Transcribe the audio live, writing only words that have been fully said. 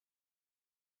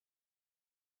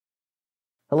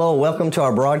Hello, welcome to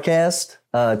our broadcast.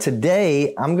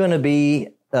 Today, I'm going to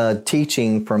be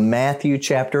teaching from Matthew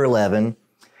chapter 11,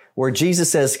 where Jesus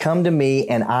says, "Come to me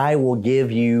and I will give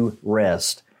you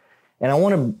rest." And I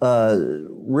want to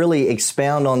really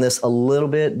expound on this a little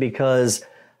bit because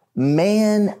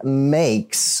man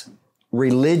makes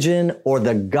religion or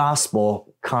the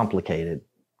gospel complicated.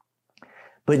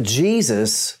 But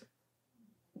Jesus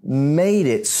made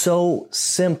it so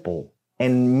simple.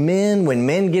 And when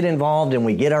men get involved and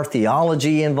we get our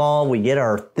theology involved, we get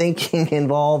our thinking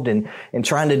involved and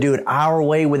trying to do it our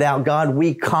way without God,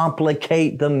 we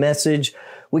complicate the message.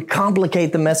 We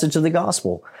complicate the message of the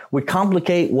gospel. We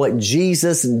complicate what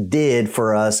Jesus did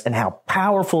for us and how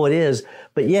powerful it is,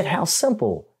 but yet how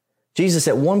simple. Jesus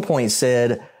at one point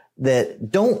said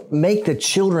that don't make the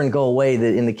children go away.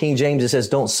 That in the King James it says,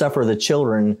 don't suffer the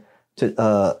children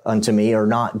unto me, or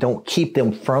not, don't keep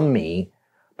them from me.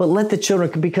 But let the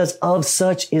children, because of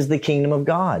such is the kingdom of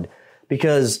God.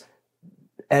 Because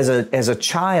as a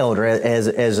child, or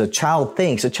as a child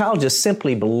thinks, a child just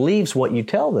simply believes what you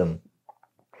tell them.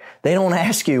 They don't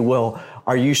ask you, well,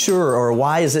 are you sure? Or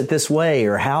why is it this way?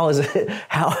 Or how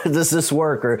does this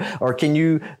work? Or can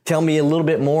you tell me a little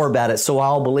bit more about it so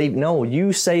I'll believe? No,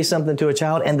 you say something to a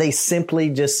child and they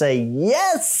simply just say,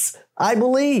 yes, I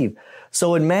believe.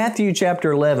 So in Matthew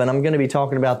chapter 11, I'm going to be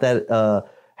talking about that,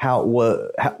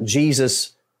 how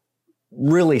Jesus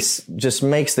really just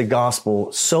makes the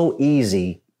gospel so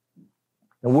easy,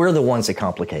 and we're the ones that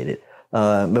complicate it.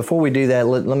 Before we do that,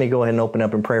 let me go ahead and open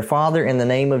up in prayer. Father, in the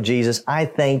name of Jesus, I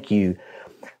thank you,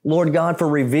 Lord God, for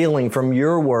revealing from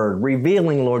your word,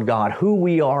 revealing, Lord God, who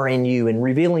we are in you and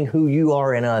revealing who you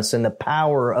are in us and the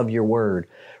power of your word.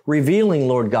 Revealing,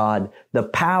 Lord God, the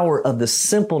power of the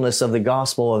simpleness of the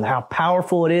gospel, of how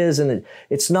powerful it is, and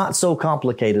it's not so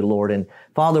complicated, Lord. And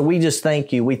Father, we just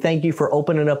thank you. We thank you for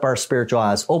opening up our spiritual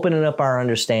eyes, opening up our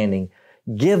understanding.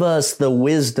 Give us the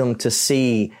wisdom to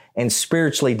see and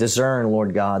spiritually discern,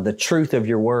 Lord God, the truth of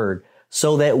your word,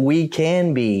 so that we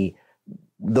can be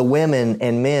the women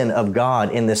and men of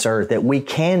God in this earth, that we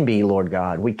can be, Lord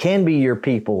God. We can be your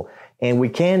people, and we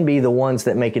can be the ones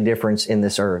that make a difference in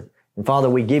this earth. And Father,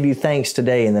 we give you thanks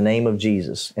today in the name of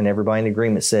Jesus. And everybody in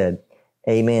agreement said,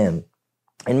 amen.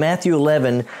 In Matthew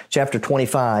 11, chapter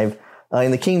 25,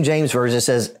 in the King James Version, it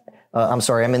says, I'm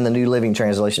in the New Living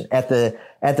Translation. At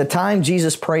the time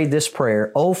Jesus prayed this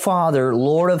prayer, "O Father,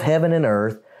 Lord of heaven and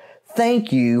earth,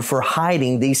 thank you for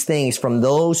hiding these things from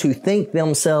those who think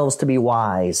themselves to be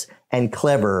wise and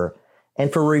clever,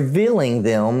 and for revealing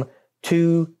them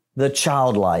to the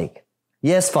childlike.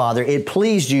 Yes, Father, it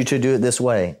pleased you to do it this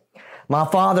way. My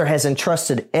Father has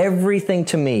entrusted everything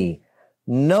to me.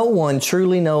 No one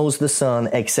truly knows the Son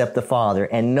except the Father,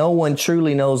 and no one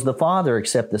truly knows the Father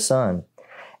except the Son,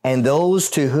 and those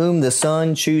to whom the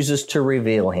Son chooses to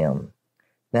reveal him."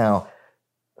 Now,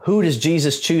 who does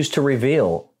Jesus choose to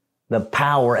reveal the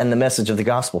power and the message of the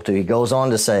gospel to? He goes on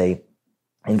to say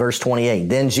in verse 28,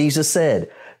 "Then Jesus said,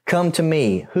 'Come to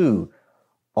me,'" who?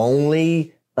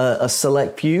 Only a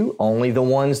select few, only the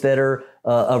ones that are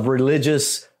of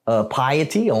religious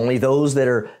piety, only those that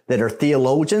are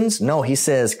theologians. No, he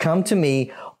says, "Come to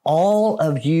me, all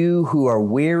of you who are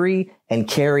weary and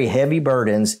carry heavy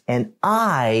burdens, and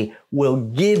I will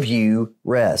give you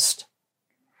rest."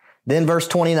 Then verse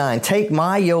 29, "Take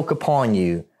my yoke upon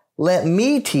you. Let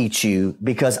me teach you,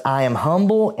 because I am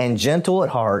humble and gentle at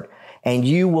heart, and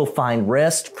you will find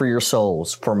rest for your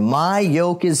souls. For my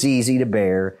yoke is easy to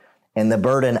bear, and the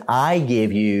burden I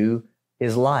give you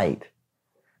is light."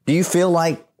 Do you feel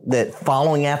like that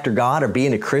following after God or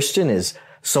being a Christian is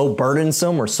so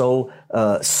burdensome or so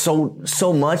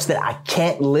much that I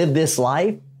can't live this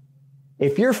life?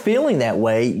 If you're feeling that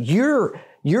way, you're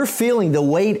feeling the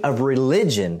weight of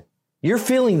religion. You're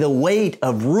feeling the weight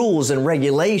of rules and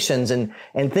regulations and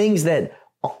things that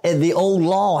the old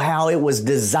law, how it was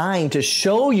designed to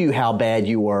show you how bad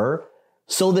you were,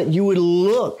 so that you would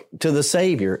look to the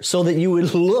Savior, so that you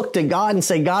would look to God and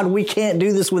say, "God, we can't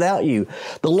do this without you."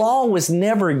 The law was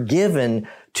never given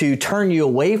to turn you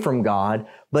away from God,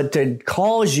 but to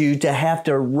cause you to have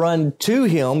to run to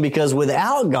him, because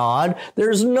without God,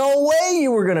 there's no way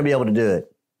you were going to be able to do it.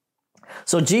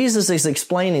 So Jesus is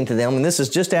explaining to them, and this is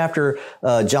just after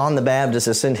John the Baptist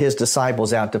has sent his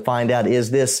disciples out to find out,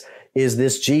 is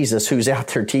this Jesus who's out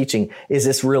there teaching? Is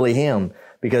this really him?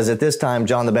 Because at this time,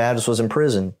 John the Baptist was in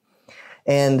prison.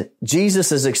 And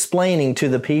Jesus is explaining to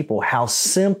the people how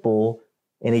simple,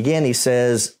 and again, he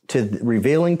says,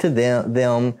 revealing to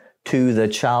them to the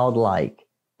childlike.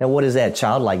 Now, what is that?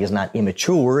 Childlike is not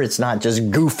immature. It's not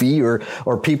just goofy or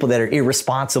people that are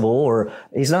irresponsible, or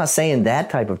he's not saying that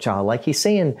type of childlike. He's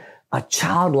saying a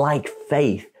childlike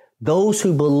faith. Those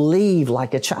who believe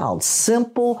like a child.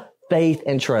 Simple faith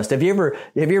and trust. Have you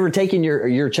ever taken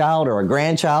your child or a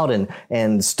grandchild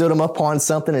and stood them up on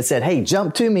something and said, hey,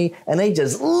 jump to me, and they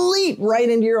just leap right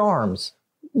into your arms?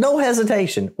 No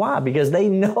hesitation. Why? Because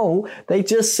they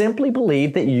just simply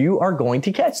believe that you are going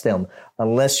to catch them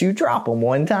unless you drop them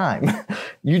one time.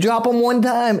 You drop them one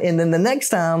time, and then the next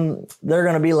time they're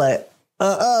going to be like,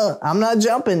 I'm not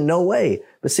jumping. No way.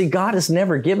 But see, God has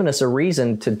never given us a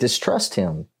reason to distrust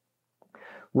him.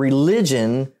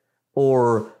 Religion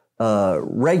or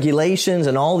regulations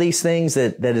and all these things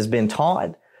that has been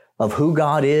taught of who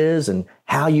God is and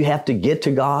how you have to get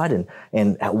to God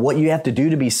and what you have to do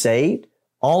to be saved.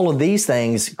 All of these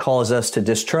things cause us to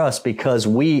distrust because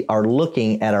we are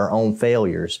looking at our own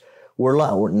failures. We're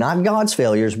not God's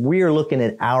failures. We are looking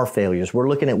at our failures. We're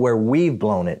looking at where we've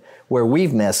blown it, where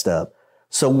we've messed up.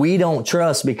 So we don't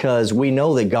trust because we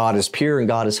know that God is pure and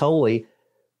God is holy.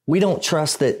 We don't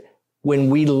trust that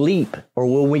when we leap or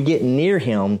when we get near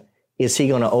him, is he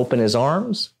going to open his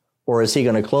arms or is he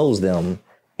going to close them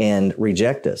and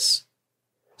reject us?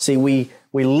 See, we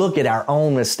look at our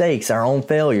own mistakes, our own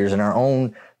failures, and our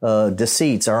own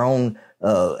deceits, our own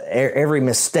every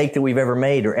mistake that we've ever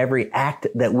made or every act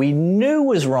that we knew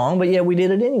was wrong, but yet we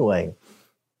did it anyway.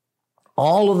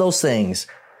 All of those things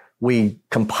we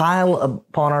compile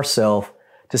upon ourselves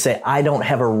to say, I don't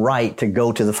have a right to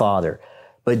go to the Father.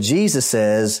 But Jesus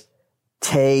says,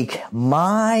 take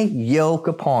my yoke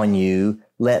upon you.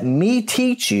 Let me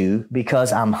teach you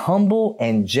because I'm humble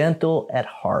and gentle at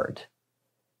heart.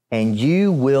 And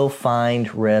you will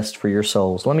find rest for your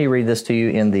souls. Let me read this to you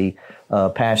in the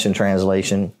Passion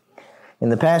Translation. In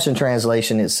the Passion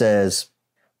Translation, it says,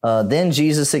 then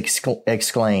Jesus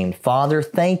exclaimed, Father,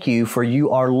 thank you, for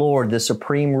you are Lord, the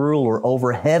supreme ruler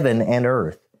over heaven and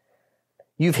earth.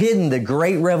 You've hidden the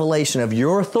great revelation of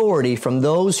your authority from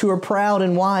those who are proud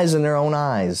and wise in their own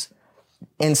eyes.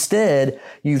 Instead,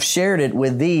 you've shared it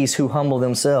with these who humble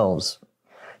themselves.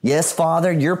 Yes,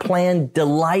 Father, your plan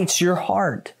delights your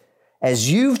heart,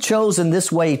 as you've chosen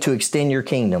this way to extend your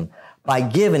kingdom by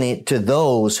giving it to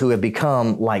those who have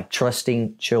become like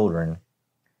trusting children.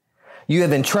 You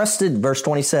have entrusted, verse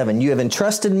 27, you have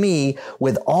entrusted me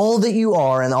with all that you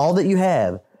are and all that you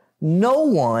have. No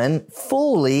one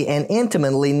fully and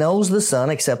intimately knows the Son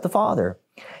except the Father.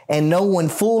 And no one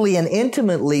fully and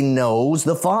intimately knows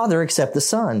the Father except the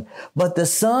Son. But the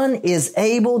Son is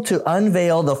able to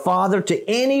unveil the Father to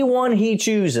anyone he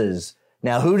chooses.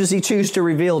 Now, who does he choose to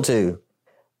reveal to?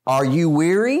 Are you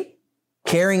weary,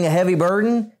 carrying a heavy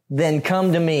burden? Then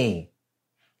come to me.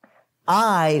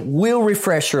 I will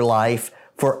refresh your life,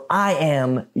 for I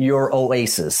am your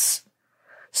oasis.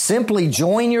 Simply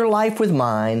join your life with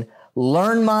mine,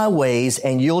 learn my ways,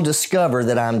 and you'll discover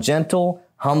that I'm gentle,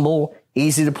 humble,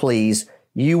 easy to please.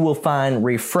 You will find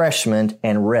refreshment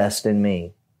and rest in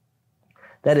me.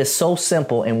 That is so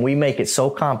simple, and we make it so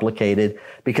complicated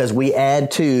because we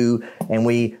add to and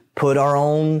we put our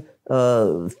own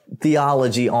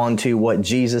theology onto what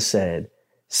Jesus said.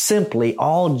 Simply,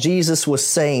 all Jesus was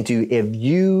saying to you, if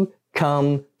you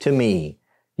come to me,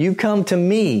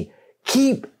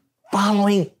 keep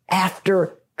following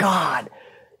after God.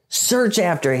 Search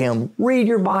after him. Read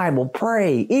your Bible.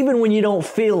 Pray. Even when you don't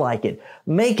feel like it,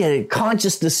 make a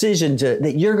conscious decision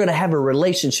that you're going to have a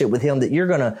relationship with him, that you're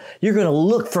going to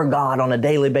look for God on a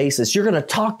daily basis. You're going to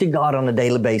talk to God on a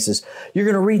daily basis. You're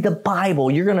going to read the Bible.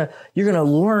 You're going to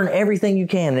learn everything you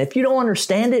can. And if you don't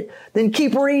understand it, then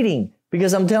keep reading.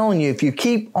 Because I'm telling you, if you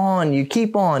keep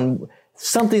on,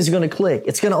 something's going to click.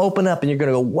 It's going to open up and you're going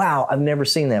to go, wow, I've never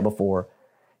seen that before.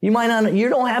 You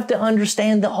don't have to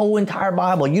understand the whole entire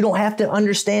Bible. You don't have to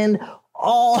understand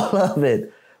all of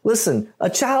it. Listen, a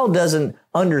child doesn't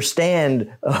understand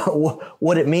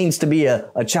what it means to be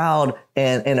a child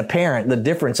and a parent, the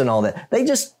difference and all that.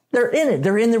 They're in it.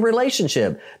 They're in the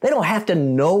relationship. They don't have to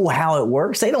know how it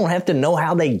works. They don't have to know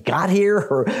how they got here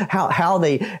or how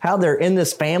they're in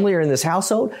this family or in this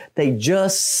household. They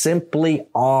just simply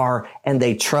are, and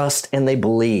they trust and they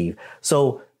believe.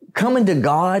 So coming to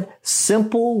God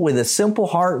simple, with a simple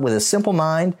heart, with a simple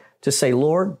mind, to say,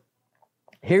 Lord,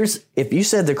 if you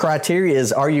said the criteria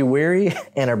is, are you weary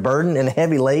and are burdened and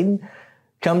heavy laden?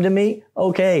 Come to me.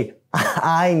 Okay.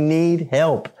 I need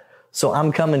help. So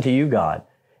I'm coming to you, God.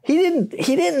 He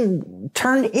didn't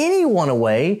turn anyone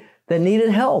away that needed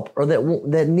help or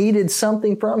that needed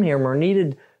something from him or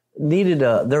needed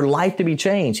their life to be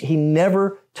changed. He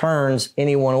never turns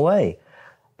anyone away.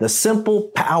 The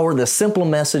simple power, the simple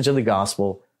message of the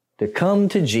gospel, to come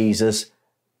to Jesus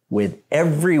with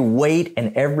every weight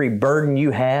and every burden you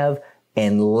have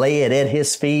and lay it at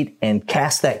his feet and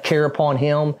cast that care upon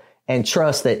him and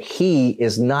trust that he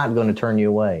is not going to turn you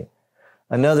away.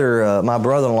 My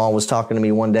brother-in-law was talking to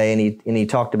me one day, and he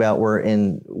talked about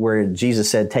where Jesus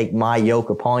said, "Take my yoke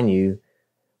upon you,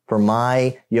 for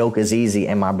my yoke is easy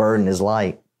and my burden is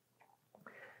light."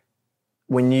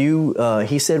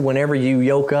 He said, whenever you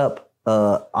yoke up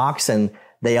oxen,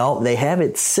 they have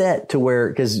it set to where,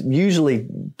 because usually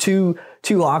two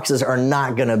oxes are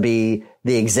not going to be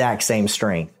the exact same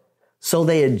strength. So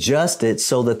they adjust it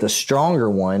so that the stronger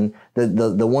one,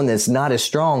 the one that's not as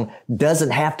strong, doesn't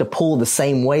have to pull the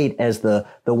same weight as the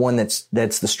one that's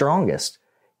the strongest.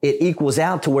 It equals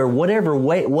out to where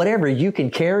whatever you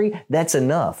can carry, that's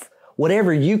enough.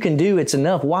 Whatever you can do, it's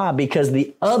enough. Why? Because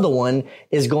the other one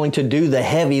is going to do the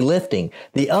heavy lifting.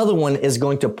 The other one is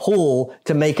going to pull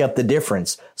to make up the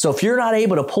difference. So if you're not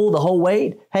able to pull the whole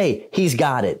weight, hey, he's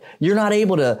got it. You're not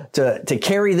able to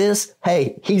carry this,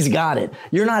 hey, he's got it.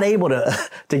 You're not able to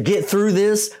get through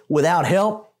this without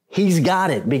help, he's got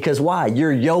it. Because why?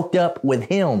 You're yoked up with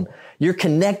him. You're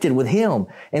connected with him.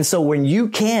 And so when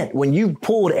you've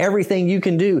pulled everything you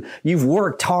can do, you've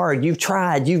worked hard, you've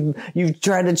tried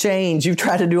to change, you've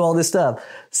tried to do all this stuff.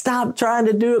 Stop trying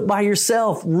to do it by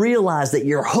yourself. Realize that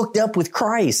you're hooked up with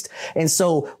Christ. And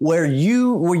so where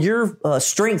your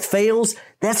strength fails,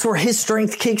 that's where his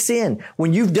strength kicks in.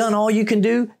 When you've done all you can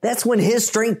do, that's when his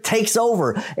strength takes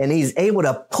over and he's able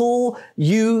to pull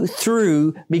you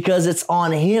through because it's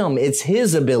on him. It's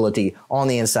his ability on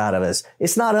the inside of us.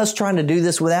 It's not us trying to do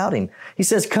this without him. He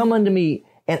says, "Come unto me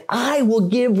and I will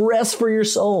give rest for your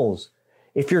souls."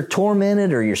 If you're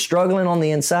tormented or you're struggling on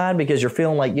the inside because you're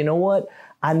feeling like, you know what?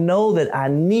 I know that I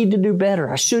need to do better.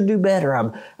 I should do better.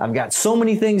 I've got so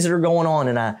many things that are going on,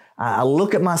 and I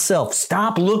look at myself.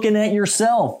 Stop looking at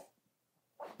yourself.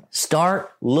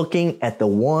 Start looking at the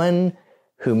one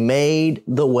who made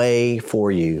the way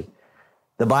for you.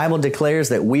 The Bible declares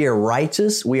that we are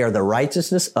righteous. We are the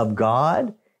righteousness of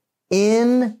God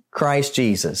in Christ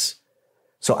Jesus.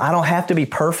 So I don't have to be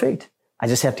perfect. I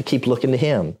just have to keep looking to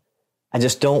him. I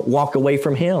just don't walk away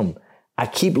from him. I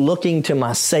keep looking to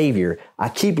my Savior. I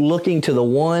keep looking to the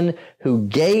one who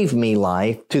gave me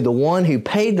life, to the one who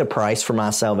paid the price for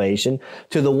my salvation,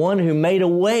 to the one who made a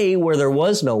way where there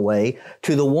was no way,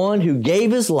 to the one who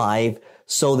gave his life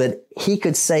so that he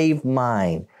could save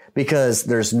mine. Because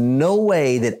there's no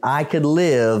way that I could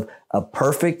live a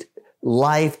perfect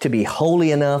life to be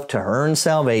holy enough to earn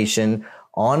salvation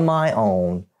on my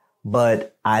own,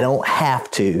 but I don't have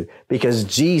to because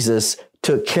Jesus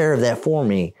took care of that for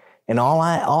me. And all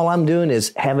I'm doing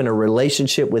is having a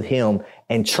relationship with him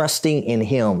and trusting in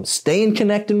him, staying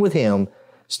connected with him,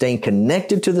 staying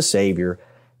connected to the Savior.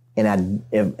 And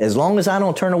as long as I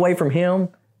don't turn away from him,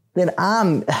 then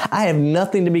I have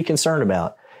nothing to be concerned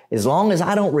about. As long as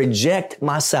I don't reject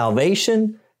my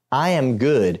salvation, I am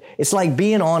good. It's like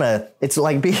being on an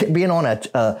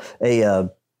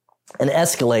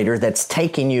escalator that's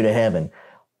taking you to heaven.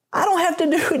 I don't have to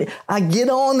do it. I get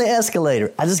on the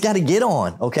escalator. I just got to get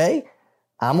on, okay?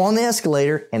 I'm on the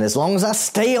escalator, and as long as I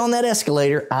stay on that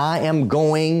escalator, I am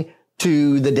going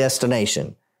to the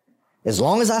destination. As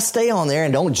long as I stay on there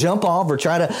and don't jump off or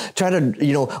try to,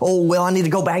 oh, well, I need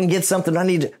to go back and get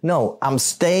something. No, I'm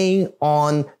staying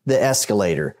on the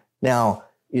escalator. Now,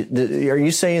 are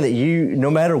you saying that no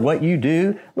matter what you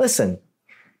do, listen,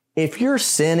 if you're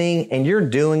sinning and you're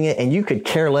doing it and you could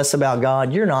care less about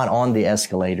God, you're not on the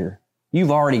escalator.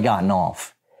 You've already gotten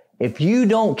off. If you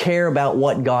don't care about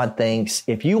what God thinks,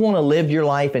 if you want to live your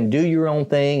life and do your own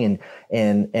thing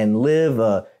and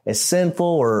live as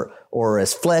sinful or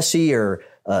as fleshy or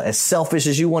as selfish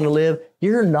as you want to live,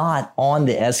 you're not on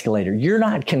the escalator. You're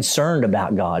not concerned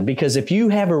about God, because if you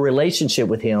have a relationship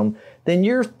with him, then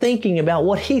you're thinking about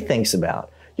what he thinks about.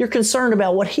 You're concerned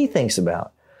about what he thinks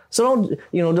about. So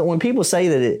when people say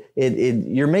that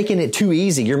you're making it too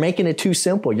easy, you're making it too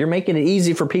simple, you're making it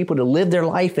easy for people to live their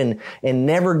life and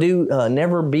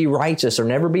never be righteous or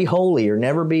never be holy or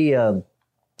never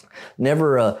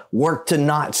work to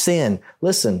not sin.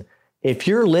 Listen, if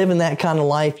you're living that kind of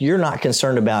life, you're not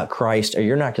concerned about Christ or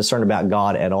you're not concerned about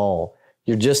God at all.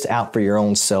 You're just out for your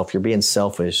own self. You're being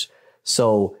selfish.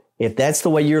 So if that's the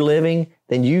way you're living,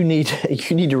 then you need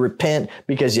to repent,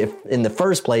 because in the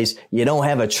first place, you don't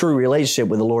have a true relationship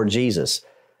with the Lord Jesus.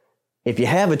 If you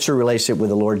have a true relationship with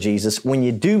the Lord Jesus, when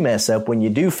you do mess up, when you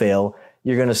do fail,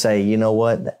 you're going to say, you know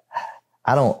what?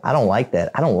 I don't like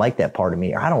that. I don't like that part of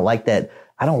me. Or I don't like that.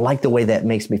 I don't like the way that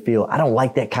makes me feel. I don't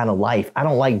like that kind of life. I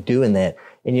don't like doing that.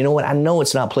 And you know what? I know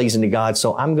it's not pleasing to God.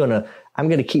 So I'm going I'm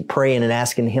going to keep praying and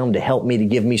asking him to help me, to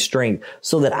give me strength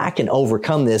so that I can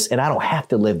overcome this and I don't have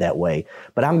to live that way.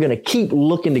 But I'm going to keep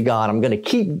looking to God. I'm going to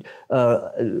keep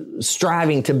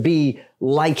striving to be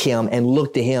like him and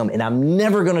look to him, and I'm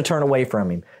never going to turn away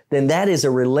from him. Then that is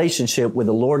a relationship with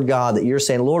the Lord God that you're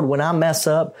saying, Lord, when I mess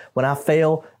up, when I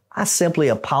fail, I simply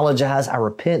apologize. I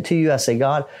repent to you. I say,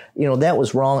 God, that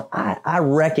was wrong. I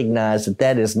recognize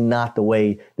that is not the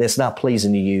way, that's not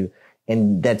pleasing to you.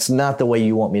 And that's not the way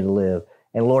you want me to live.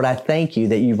 And Lord, I thank you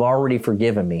that you've already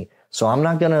forgiven me. So I'm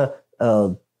not going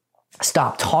to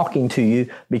stop talking to you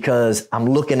because I'm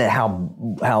looking at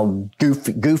how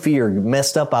goofy or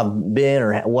messed up I've been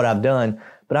or what I've done.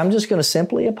 But I'm just going to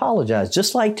simply apologize,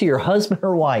 just like to your husband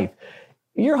or wife.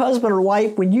 Your husband or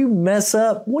wife, when you mess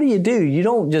up, what do? You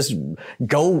don't just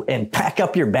go and pack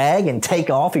up your bag and take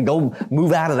off and go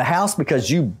move out of the house because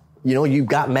you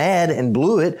got mad and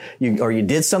blew it, or you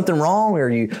did something wrong, or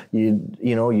you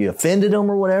offended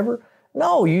them or whatever.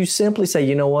 No, you simply say,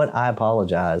 you know what? I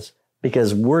apologize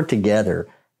because we're together.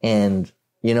 And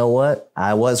you know what?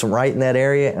 I wasn't right in that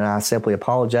area, and I simply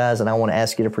apologize, and I want to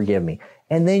ask you to forgive me.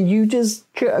 And then you just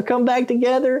come back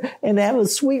together and have a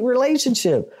sweet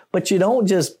relationship. But you don't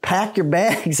just pack your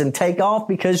bags and take off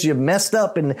because you messed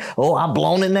up and, I've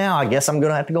blown it now. I guess I'm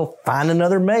going to have to go find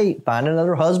another mate, find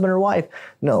another husband or wife.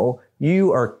 No,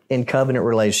 you are in covenant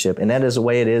relationship, and that is the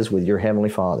way it is with your Heavenly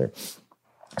Father.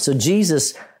 So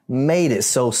Jesus made it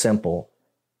so simple.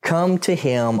 Come to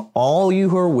him, all you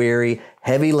who are weary,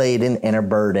 heavy laden, and are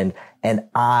burdened, and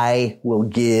I will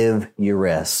give you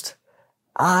rest.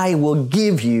 I will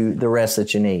give you the rest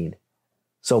that you need.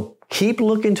 So keep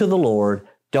looking to the Lord.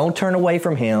 Don't turn away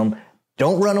from him.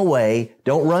 Don't run away.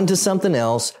 Don't run to something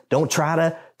else. Don't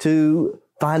try to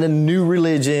find a new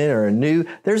religion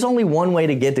there's only one way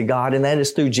to get to God, and that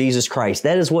is through Jesus Christ.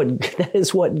 That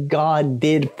is what God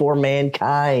did for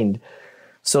mankind.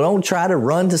 So don't try to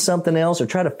run to something else or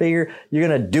try to figure you're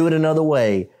going to do it another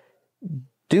way.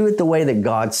 Do it the way that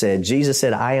God said. Jesus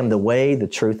said, I am the way, the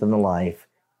truth, and the life.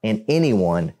 And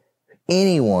anyone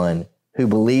who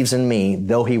believes in me,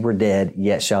 though he were dead,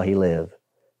 yet shall he live.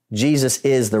 Jesus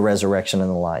is the resurrection and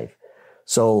the life.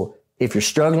 So if you're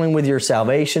struggling with your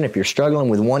salvation, if you're struggling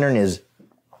with wondering is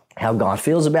how God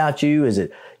feels about you, is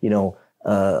it,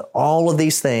 all of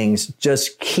these things,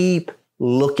 just keep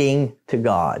looking to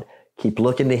God. Keep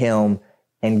looking to him,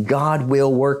 and God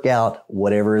will work out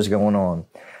whatever is going on.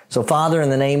 So Father, in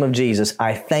the name of Jesus,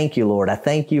 I thank you, Lord. I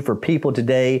thank you for people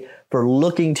today for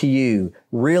looking to you,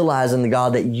 realizing,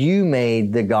 God, that you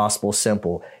made the gospel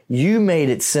simple. You made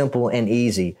it simple and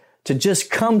easy to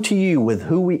just come to you with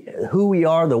who we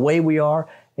are, the way we are.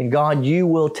 And God, you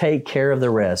will take care of the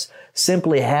rest.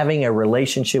 Simply having a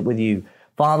relationship with you.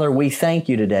 Father, we thank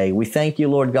you today. We thank you,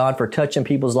 Lord God, for touching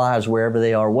people's lives wherever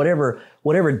they are,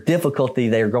 whatever difficulty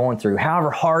they're going through,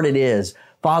 however hard it is.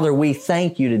 Father, we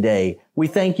thank you today. We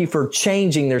thank you for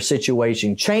changing their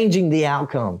situation, changing the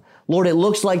outcome. Lord, it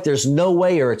looks like there's no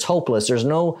way, or it's hopeless. There's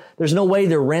no way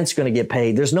their rent's going to get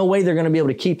paid. There's no way they're going to be able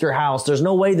to keep their house. There's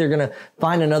no way they're going to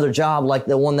find another job like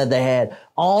the one that they had.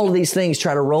 All of these things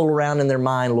try to roll around in their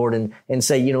mind, Lord, and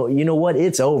say, you know what?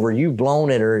 It's over. You've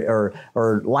blown it,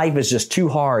 or life is just too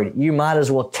hard. You might as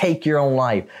well take your own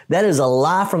life. That is a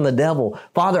lie from the devil.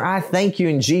 Father, I thank you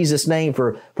in Jesus' name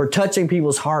for touching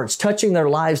people's hearts, touching their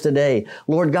lives today.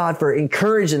 Lord God, for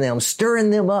encouraging them,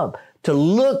 stirring them up to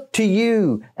look to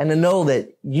you and to know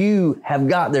that you have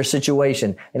got their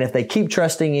situation. And if they keep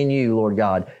trusting in you, Lord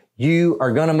God, you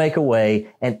are going to make a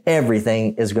way and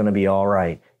everything is going to be all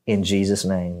right in Jesus'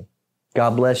 name.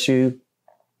 God bless you.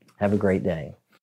 Have a great day.